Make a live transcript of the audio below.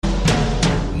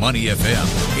Moneyfm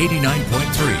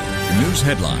 89.3. News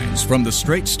headlines from the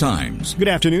Straits Times. Good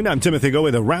afternoon. I'm Timothy Go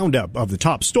with a roundup of the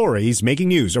top stories making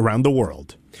news around the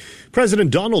world. President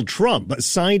Donald Trump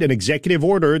signed an executive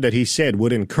order that he said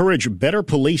would encourage better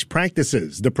police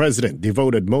practices. The president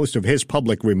devoted most of his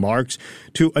public remarks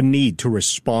to a need to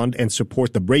respond and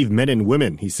support the brave men and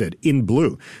women, he said, in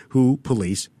blue, who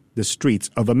police the streets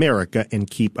of America and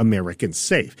keep Americans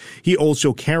safe. He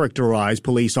also characterized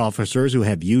police officers who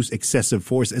have used excessive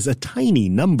force as a tiny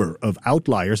number of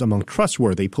outliers among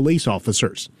trustworthy police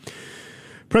officers.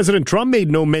 President Trump made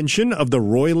no mention of the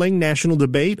roiling national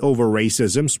debate over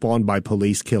racism spawned by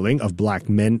police killing of black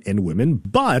men and women,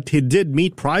 but he did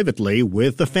meet privately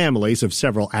with the families of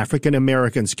several African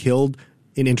Americans killed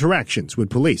in interactions with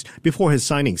police before his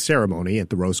signing ceremony at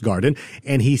the Rose Garden,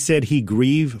 and he said he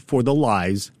grieved for the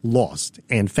lives lost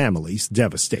and families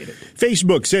devastated.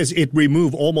 Facebook says it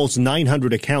removed almost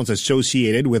 900 accounts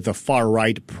associated with the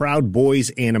far-right Proud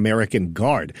Boys and American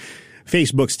Guard.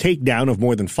 Facebook's takedown of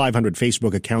more than 500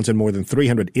 Facebook accounts and more than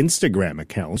 300 Instagram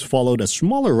accounts followed a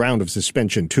smaller round of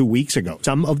suspension 2 weeks ago.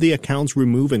 Some of the accounts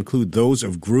removed include those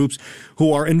of groups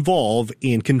who are involved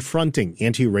in confronting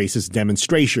anti-racist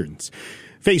demonstrations.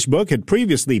 Facebook had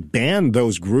previously banned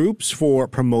those groups for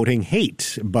promoting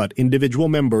hate, but individual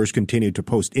members continued to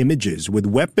post images with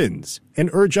weapons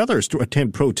and urge others to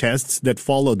attend protests that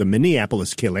followed the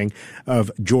Minneapolis killing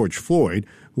of George Floyd,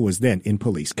 who was then in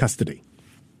police custody.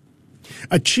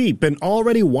 A cheap and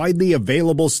already widely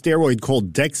available steroid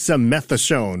called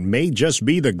dexamethasone may just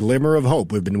be the glimmer of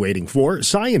hope we've been waiting for.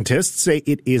 Scientists say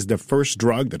it is the first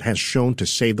drug that has shown to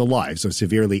save the lives of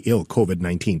severely ill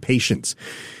COVID-19 patients.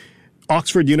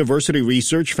 Oxford University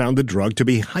research found the drug to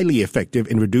be highly effective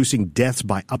in reducing deaths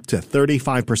by up to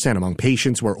 35% among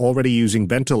patients who are already using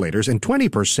ventilators and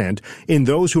 20% in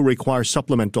those who require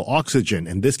supplemental oxygen,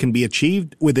 and this can be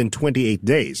achieved within 28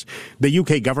 days. The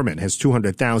UK government has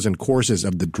 200,000 courses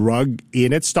of the drug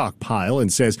in its stockpile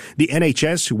and says the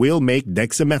NHS will make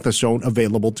dexamethasone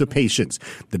available to patients.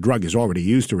 The drug is already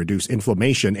used to reduce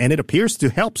inflammation, and it appears to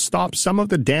help stop some of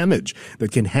the damage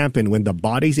that can happen when the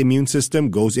body's immune system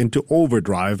goes into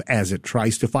overdrive as it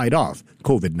tries to fight off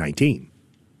COVID-19.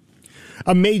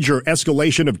 A major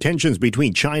escalation of tensions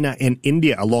between China and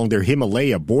India along their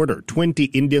Himalaya border. 20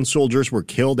 Indian soldiers were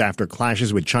killed after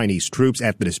clashes with Chinese troops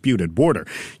at the disputed border.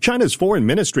 China's foreign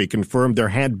ministry confirmed there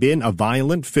had been a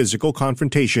violent physical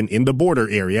confrontation in the border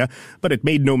area, but it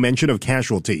made no mention of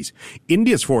casualties.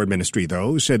 India's foreign ministry,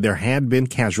 though, said there had been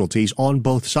casualties on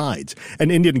both sides.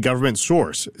 An Indian government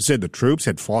source said the troops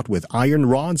had fought with iron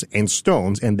rods and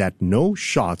stones and that no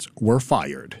shots were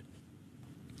fired.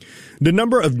 The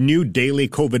number of new daily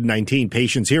COVID-19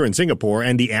 patients here in Singapore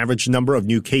and the average number of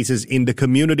new cases in the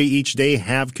community each day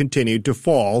have continued to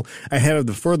fall ahead of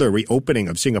the further reopening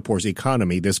of Singapore's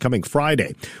economy this coming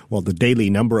Friday. While the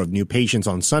daily number of new patients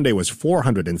on Sunday was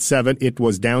 407, it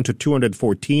was down to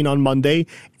 214 on Monday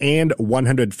and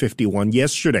 151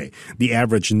 yesterday. The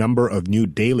average number of new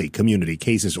daily community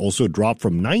cases also dropped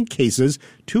from 9 cases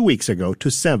 2 weeks ago to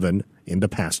 7 in the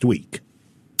past week.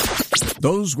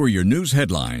 Those were your news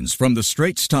headlines from the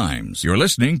Straits Times. You're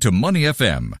listening to Money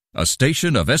FM, a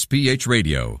station of SPH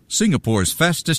Radio, Singapore's fastest